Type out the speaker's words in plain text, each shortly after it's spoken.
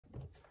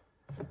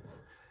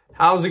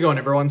How's it going,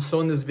 everyone? So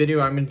in this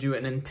video, I'm going to do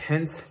an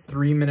intense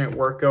 3-minute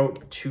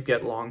workout to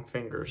get long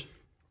fingers.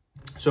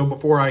 So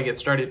before I get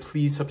started,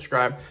 please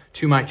subscribe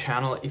to my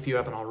channel if you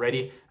haven't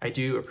already. I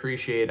do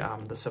appreciate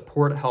the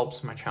support. It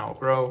helps my channel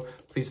grow.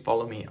 Please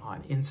follow me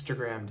on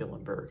Instagram,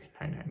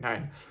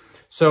 Dylanberg999.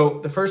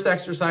 So the first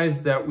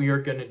exercise that we are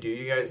going to do,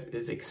 you guys,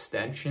 is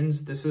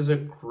extensions. This is a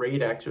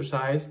great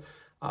exercise.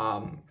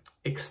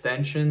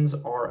 Extensions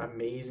are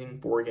amazing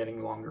for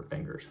getting longer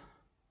fingers.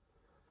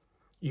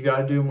 You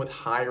got to do them with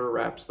higher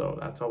reps though.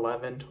 That's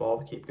 11,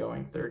 12, keep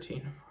going,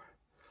 13,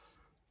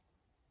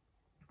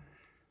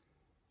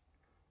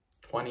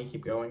 20,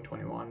 keep going,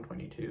 21,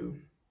 22,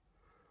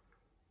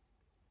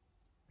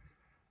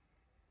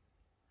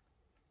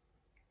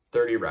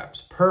 30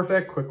 reps.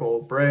 Perfect, quick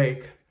little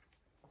break.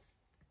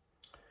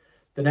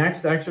 The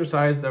next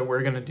exercise that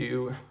we're gonna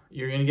do,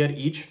 you're gonna get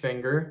each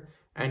finger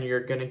and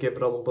you're gonna give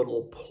it a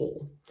little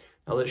pull.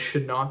 Now this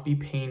should not be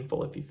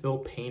painful. If you feel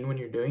pain when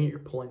you're doing it, you're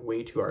pulling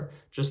way too hard.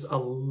 Just a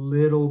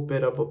little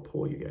bit of a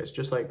pull, you guys,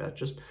 just like that.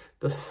 Just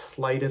the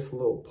slightest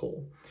little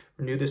pull.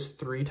 We're gonna do this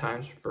 3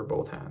 times for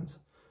both hands.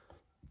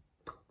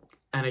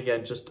 And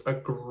again, just a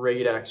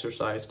great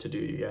exercise to do,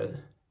 you guys.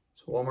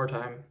 So one more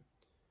time.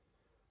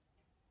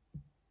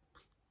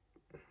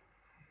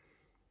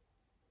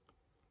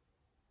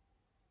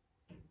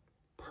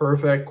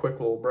 Perfect, quick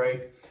little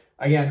break.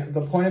 Again, the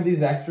point of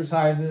these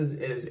exercises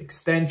is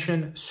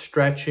extension,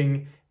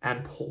 stretching,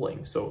 and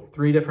pulling. So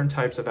 3 different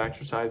types of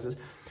exercises.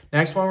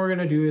 Next one we're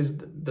gonna do is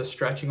the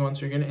stretching one.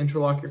 So you're gonna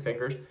interlock your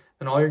fingers,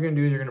 and all you're gonna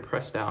do is you're gonna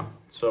press down.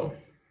 So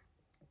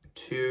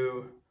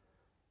 2,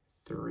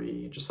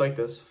 3, just like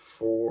this,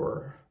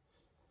 4,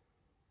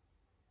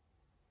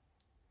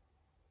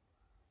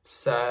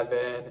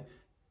 7,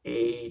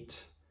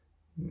 8,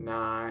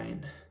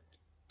 9,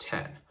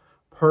 10.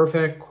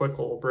 Perfect, quick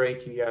little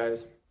break, you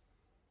guys.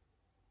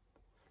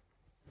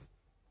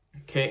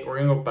 Okay, we're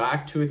gonna go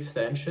back to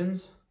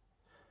extensions.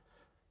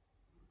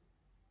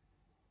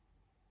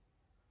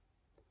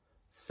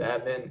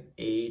 7,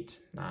 8,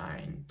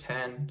 9,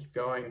 10, keep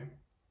going.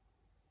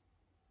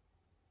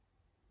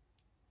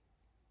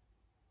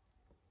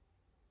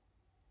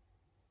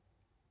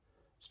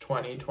 It's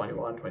 20,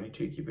 21,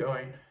 22, keep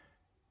going.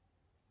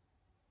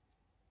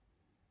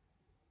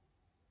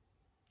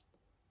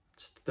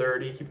 It's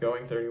 30, keep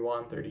going,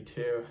 31,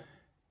 32.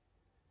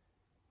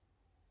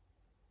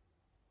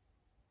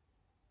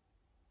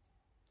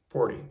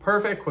 40.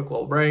 Perfect, quick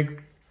little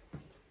break.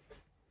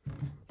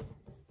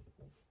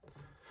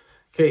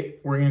 Okay,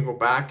 we're gonna go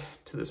back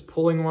to this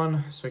pulling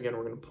one. So again,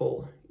 we're gonna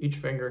pull each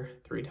finger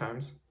 3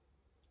 times.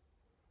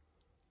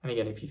 And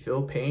again, if you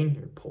feel pain,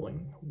 you're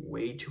pulling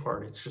way too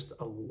hard. It's just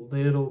a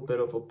little bit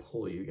of a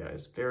pull, you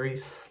guys. Very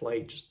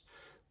slight, just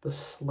the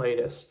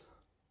slightest.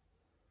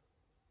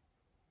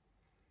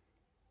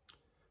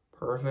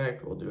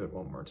 Perfect, we'll do it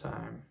one more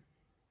time.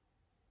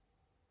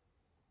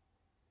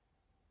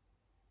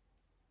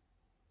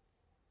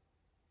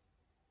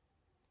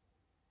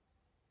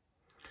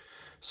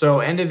 So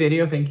end of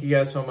video. Thank you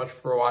guys so much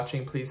for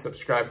watching. Please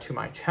subscribe to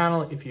my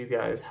channel if you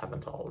guys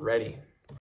haven't already.